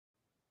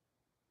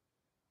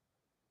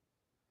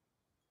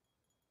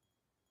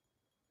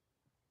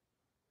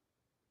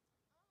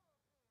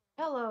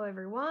Hello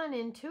everyone,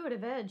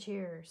 Intuitive Edge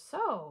here.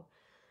 So,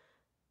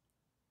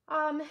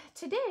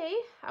 today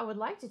I would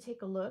like to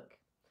take a look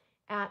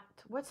at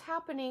what's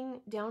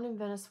happening down in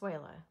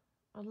Venezuela.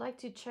 I'd like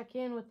to check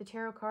in with the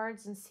tarot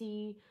cards and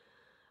see,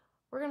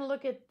 we're going to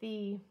look at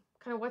the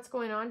kind of what's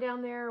going on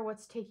down there,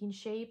 what's taking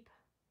shape,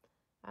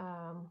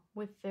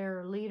 with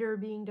their leader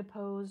being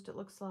deposed, it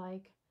looks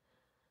like.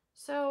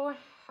 So,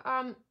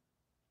 I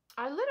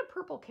lit a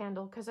purple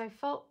candle because I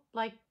felt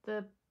like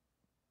the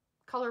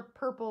color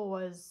purple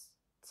was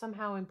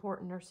somehow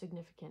important or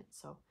significant.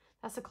 So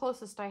that's the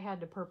closest I had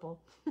to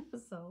purple.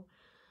 So,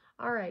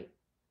 all right.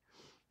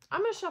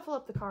 I'm going to shuffle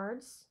up the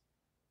cards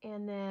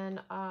and then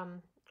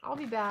I'll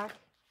be back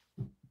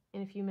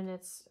in a few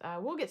minutes.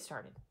 We'll get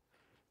started.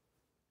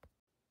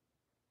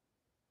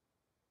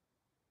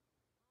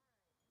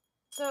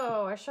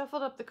 So I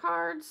shuffled up the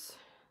cards.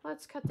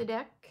 Let's cut the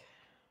deck.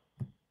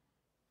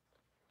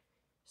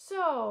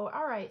 So,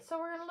 all right. So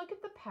we're going to look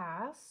at the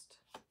past.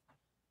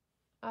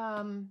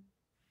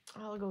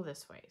 I'll go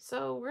this way.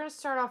 So we're going to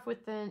start off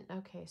with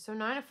okay, so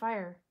Nine of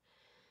Fire.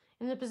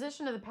 In the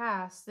position of the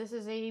past, this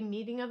is a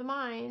meeting of the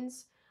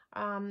minds.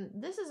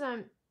 This is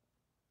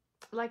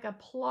like a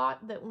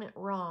plot that went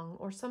wrong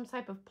or some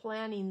type of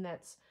planning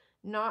that's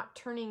not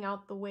turning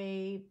out the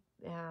way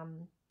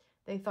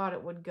they thought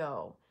it would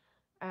go.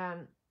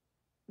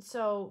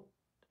 So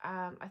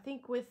I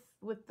think with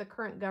the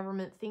current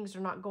government, things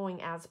are not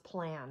going as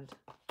planned.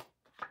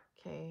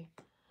 Okay.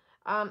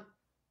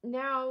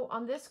 Now,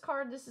 on this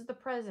card, this is the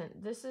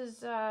present. This is,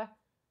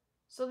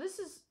 so this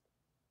is,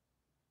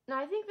 now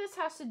I think this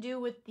has to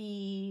do with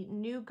the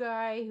new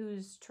guy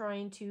who's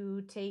trying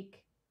to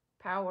take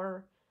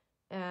power.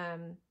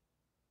 And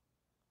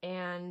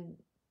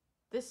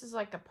this is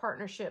like a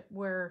partnership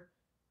where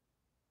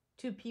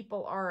two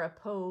people are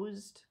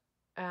opposed.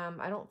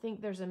 I don't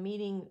think there's a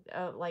meeting,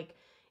 like,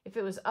 if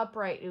it was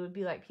upright, it would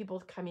be like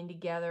people coming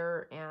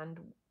together and,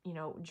 you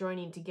know,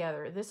 joining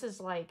together. This is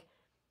like,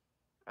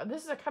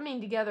 this is a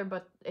coming together,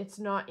 but it's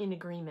not in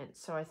agreement.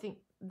 So I think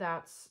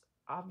that's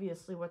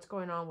obviously what's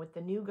going on with the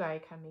new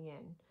guy coming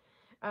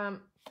in.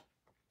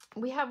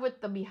 We have with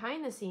the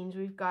behind the scenes,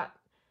 we've got,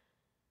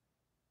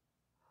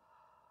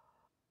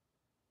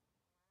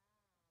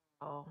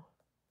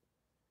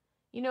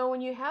 you know, when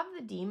you have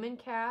the demon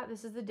cat,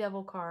 this is the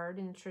devil card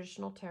in the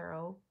traditional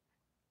tarot.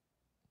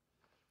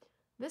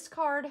 This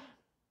card,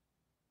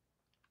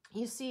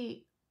 you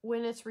see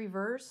when it's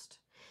reversed.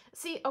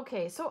 See,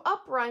 okay, so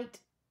upright,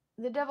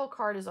 the devil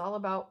card is all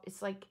about,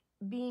 it's like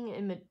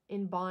being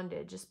in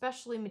bondage,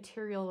 especially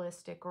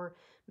materialistic or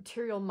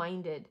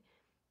material-minded,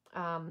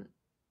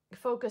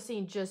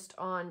 focusing just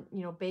on,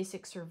 you know,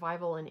 basic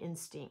survival and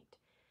instinct.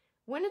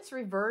 When it's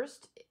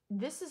reversed,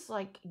 this is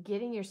like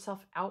getting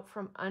yourself out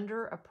from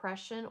under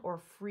oppression or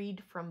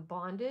freed from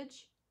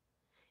bondage.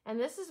 And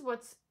this is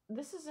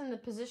in the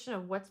position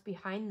of what's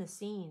behind the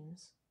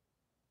scenes.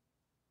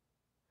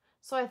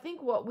 So I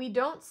think what we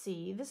don't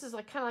see, this is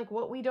like kind of like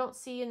what we don't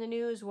see in the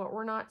news, what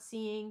we're not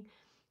seeing,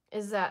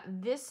 is that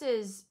this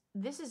is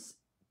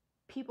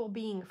people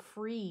being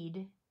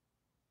freed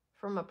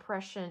from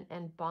oppression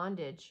and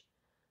bondage.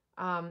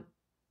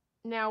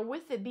 Now,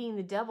 with it being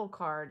the devil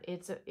card,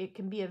 it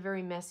can be a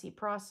very messy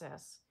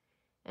process,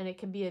 and it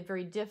can be a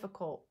very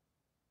difficult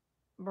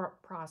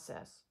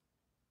process.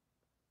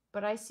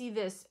 But I see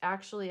this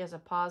actually as a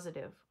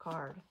positive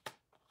card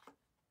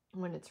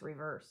when it's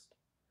reversed.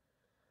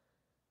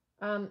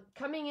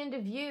 Coming into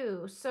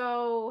view,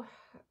 so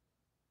I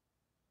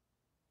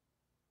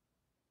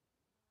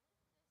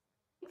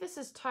think this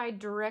is tied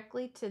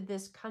directly to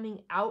this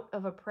coming out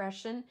of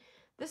oppression.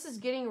 This is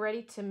getting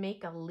ready to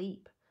make a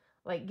leap,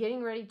 like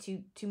getting ready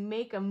to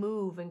make a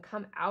move and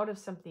come out of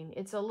something.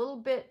 It's a little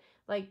bit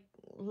like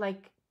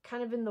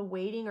kind of in the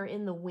waiting or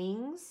in the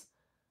wings.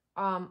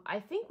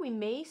 I think we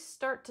may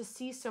start to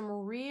see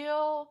some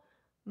real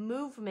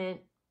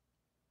movement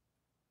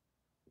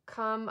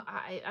come,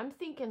 I'm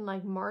thinking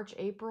like March,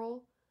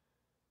 April,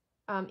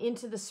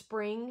 into the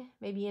spring,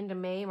 maybe into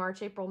May,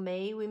 March, April,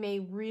 May. We may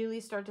really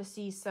start to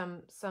see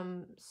some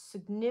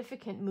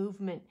significant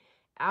movement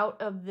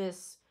out of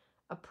this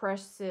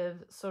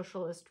oppressive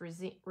socialist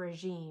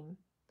regime.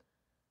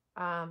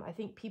 I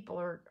think people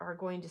are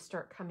going to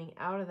start coming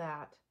out of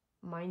that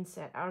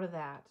mindset, out of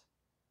that.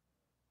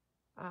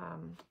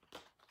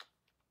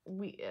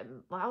 We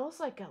almost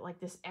like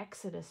this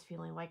exodus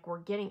feeling, like we're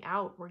getting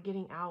out.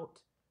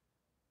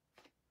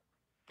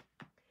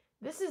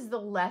 This is the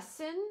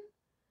lesson.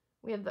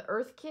 We have the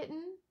Earth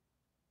Kitten.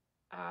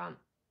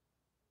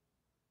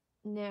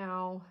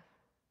 Now,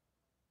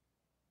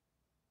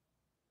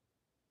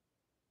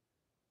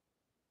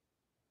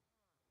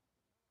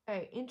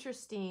 okay,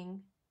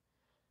 interesting.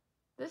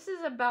 This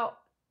is about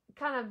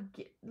kind of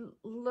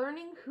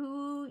learning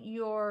who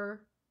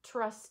you're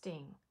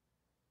trusting.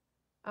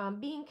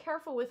 Being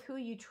careful with who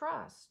you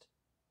trust.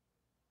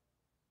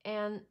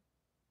 And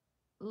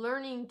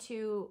learning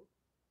to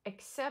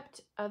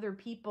accept other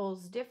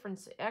people's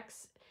differences,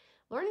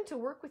 learning to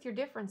work with your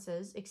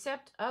differences,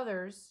 accept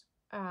others,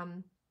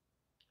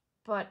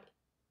 but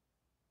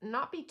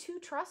not be too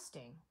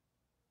trusting.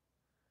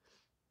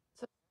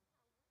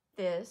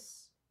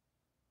 this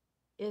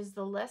is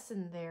the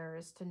lesson there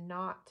is to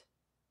not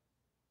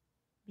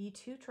be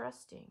too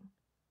trusting,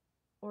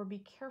 or be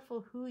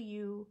careful who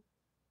you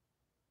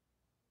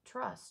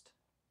trust.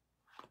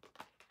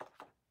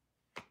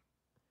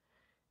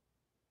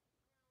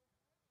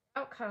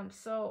 Outcome.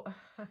 So,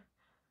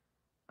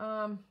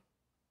 and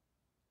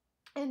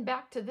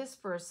back to this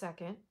for a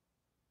second.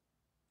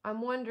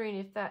 I'm wondering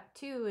if that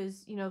too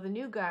is, the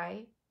new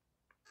guy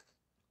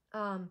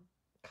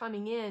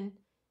coming in,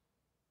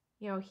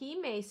 he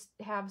may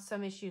have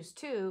some issues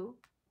too.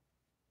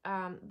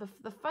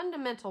 The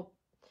fundamental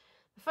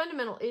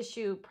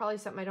issue, probably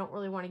something I don't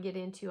really want to get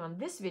into on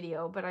this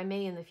video, but I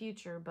may in the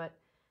future, but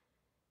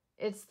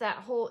it's that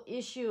whole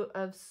issue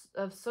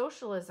of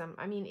socialism.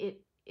 I mean,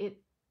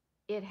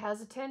 it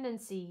has a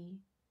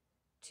tendency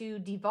to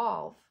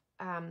devolve.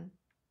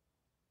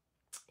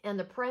 And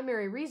the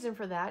primary reason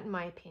for that, in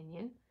my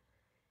opinion,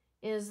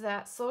 is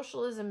that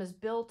socialism is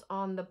built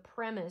on the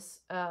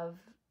premise of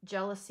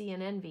jealousy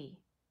and envy.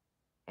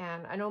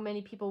 And I know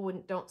many people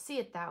don't see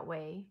it that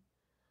way,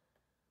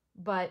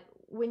 but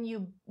when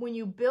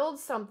you build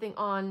something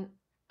on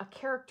a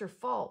character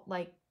fault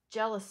like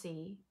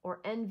jealousy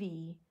or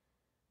envy,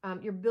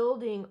 you're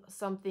building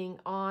something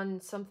on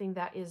something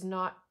that is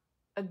not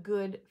a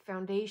good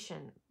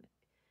foundation.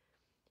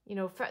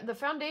 The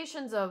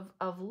foundations of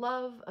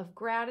love, of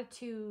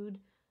gratitude,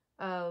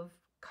 of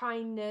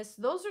kindness,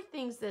 those are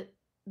things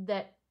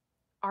that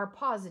are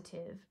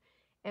positive.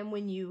 And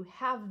when you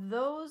have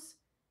those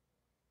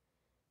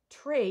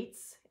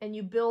traits and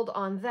you build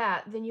on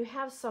that, then you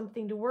have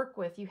something to work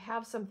with. You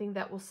have something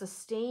that will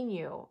sustain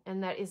you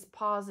and that is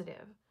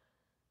positive.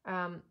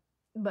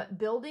 But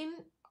building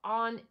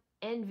on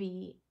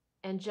envy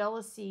and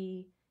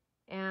jealousy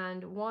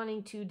and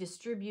wanting to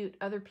distribute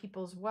other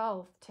people's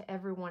wealth to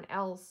everyone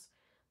else,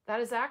 that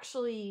is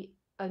actually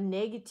a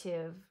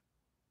negative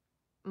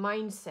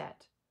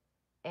mindset.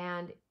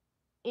 And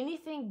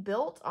anything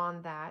built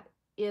on that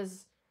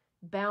is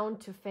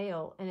bound to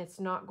fail, and it's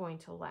not going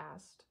to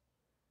last.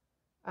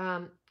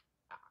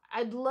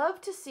 I'd love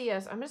to see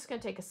us, I'm just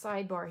going to take a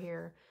sidebar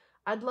here.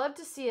 I'd love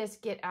to see us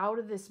get out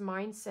of this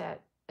mindset,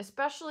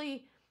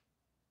 especially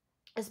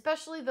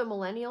the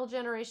millennial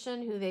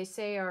generation, who they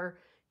say are,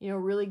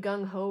 really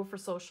gung-ho for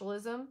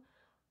socialism.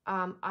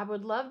 I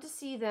would love to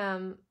see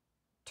them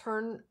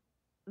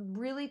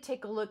really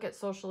take a look at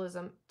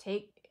socialism,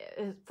 take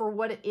for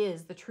what it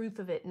is, the truth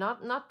of it,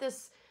 not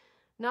this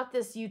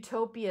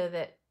utopia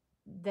that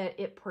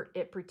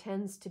it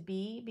pretends to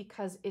be,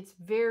 because it's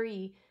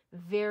very,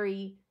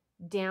 very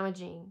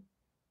damaging.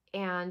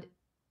 And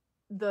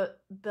the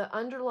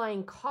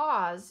underlying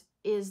cause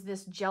is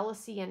this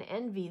jealousy and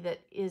envy that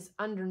is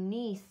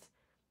underneath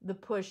the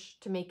push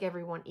to make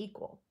everyone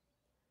equal.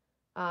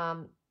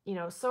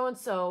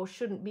 So-and-so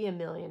shouldn't be a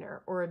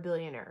millionaire or a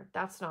billionaire.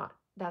 That's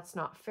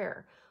not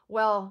fair.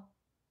 Well,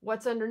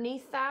 what's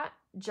underneath that?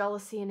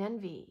 Jealousy and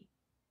envy.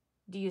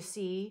 Do you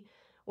see?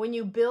 When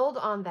you build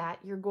on that,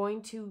 you're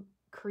going to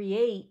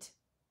create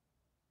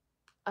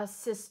a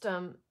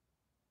system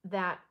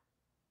that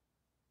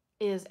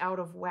is out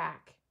of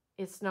whack.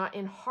 It's not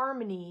in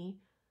harmony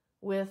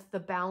with the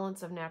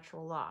balance of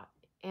natural law.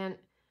 And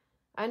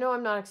I know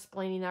I'm not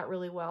explaining that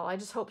really well. I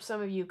just hope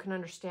some of you can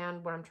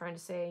understand what I'm trying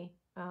to say.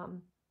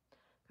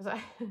 Because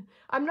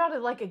I'm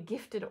not a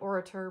gifted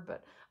orator,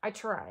 but I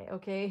try,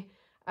 okay?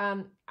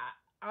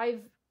 I've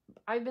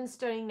been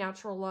studying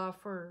natural law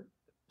for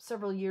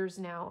several years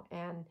now,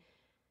 and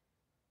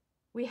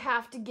we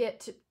have to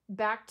get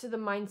back to the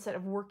mindset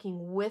of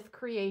working with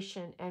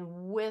creation and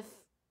with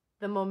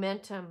the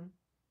momentum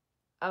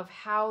of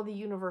how the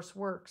universe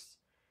works,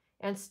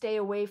 and stay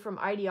away from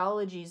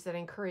ideologies that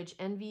encourage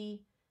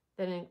envy,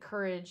 that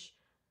encourage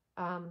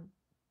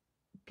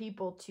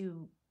people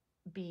to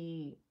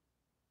be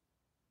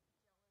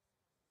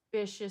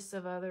suspicious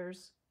of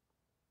others.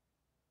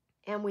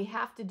 And we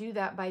have to do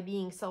that by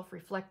being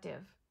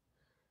self-reflective.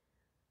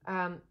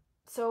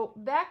 So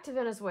back to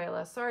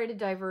Venezuela. Sorry to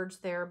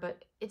diverge there,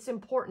 but it's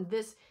important.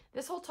 This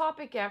whole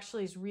topic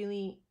actually is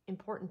really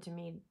important to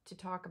me to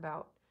talk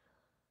about.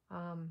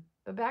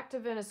 But back to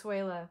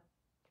Venezuela.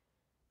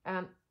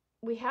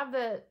 We have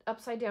the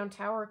upside down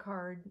tower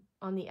card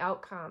on the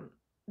outcome.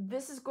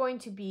 This is going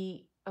to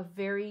be a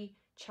very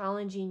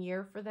challenging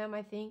year for them,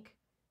 I think,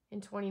 in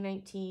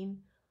 2019.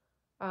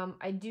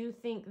 I do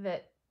think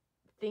that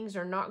things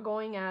are not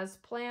going as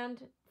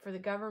planned for the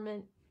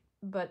government,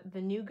 but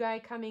the new guy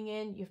coming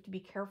in, you have to be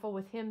careful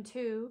with him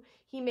too.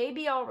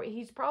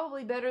 He's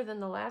probably better than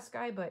the last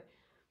guy, but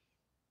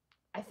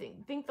I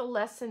think the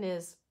lesson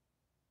is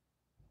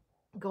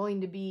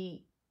going to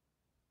be,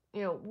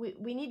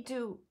 we need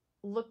to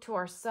look to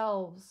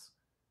ourselves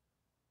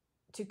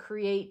to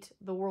create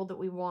the world that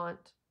we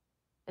want.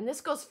 And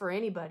this goes for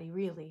anybody,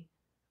 really.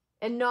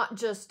 And not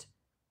just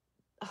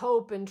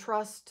hope and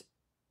trust,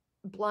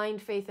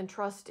 blind faith and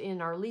trust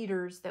in our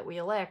leaders that we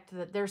elect,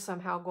 that they're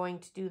somehow going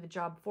to do the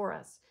job for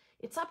us.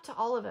 It's up to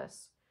all of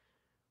us.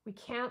 We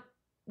can't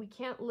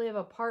live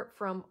apart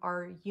from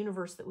our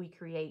universe that we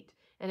create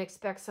and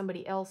expect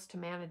somebody else to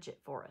manage it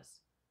for us.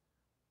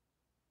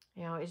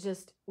 You know, it's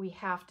just, we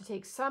have to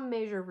take some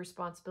measure of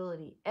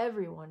responsibility.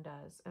 Everyone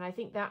does. And I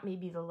think that may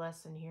be the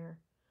lesson here.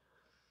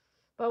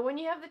 But when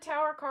you have the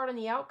Tower card on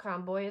the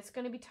outcome, boy, it's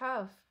going to be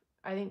tough.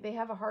 I think they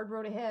have a hard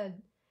road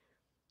ahead.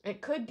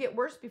 It could get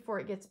worse before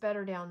it gets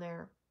better down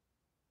there.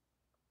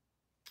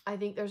 I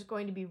think there's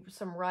going to be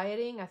some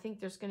rioting. I think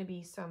there's going to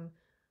be some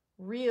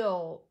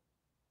real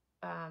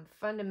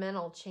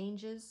fundamental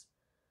changes.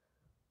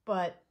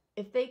 But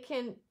if they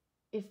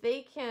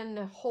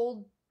can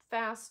hold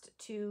fast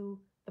to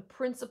the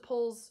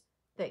principles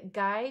that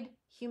guide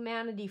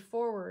humanity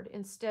forward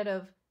instead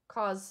of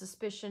cause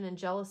suspicion and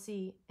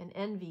jealousy and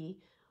envy,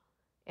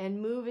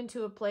 and move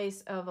into a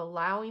place of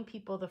allowing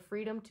people the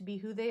freedom to be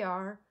who they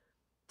are,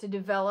 to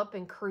develop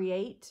and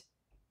create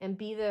and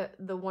be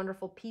the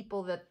wonderful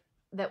people that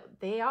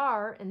they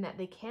are and that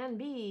they can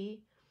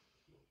be,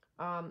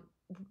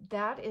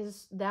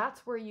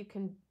 that's where you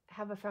can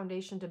have a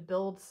foundation to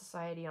build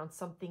society on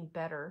something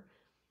better.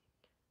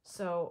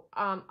 So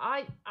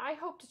I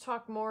hope to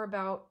talk more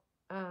about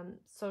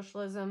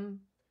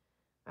socialism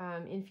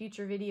in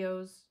future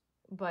videos,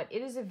 but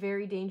it is a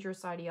very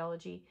dangerous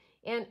ideology,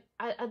 and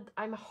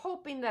I'm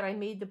hoping that I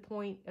made the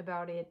point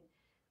about it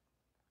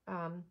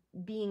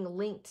being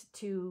linked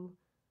to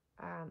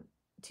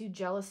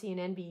jealousy and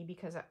envy,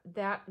 because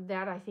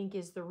that I think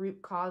is the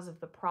root cause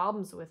of the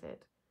problems with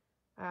it.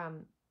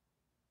 And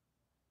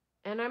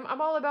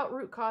I'm all about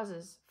root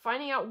causes,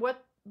 finding out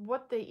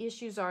what the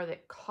issues are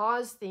that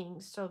cause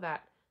things, so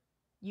that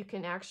you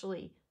can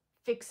actually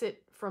fix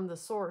it from the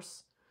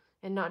source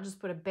and not just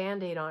put a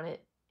band-aid on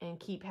it and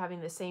keep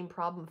having the same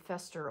problem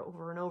fester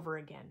over and over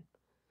again.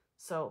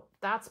 So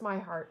that's my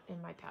heart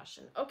and my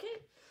passion. Okay.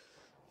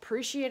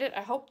 Appreciate it.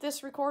 I hope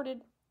this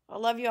recorded. I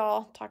love you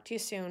all. Talk to you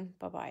soon.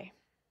 Bye-bye.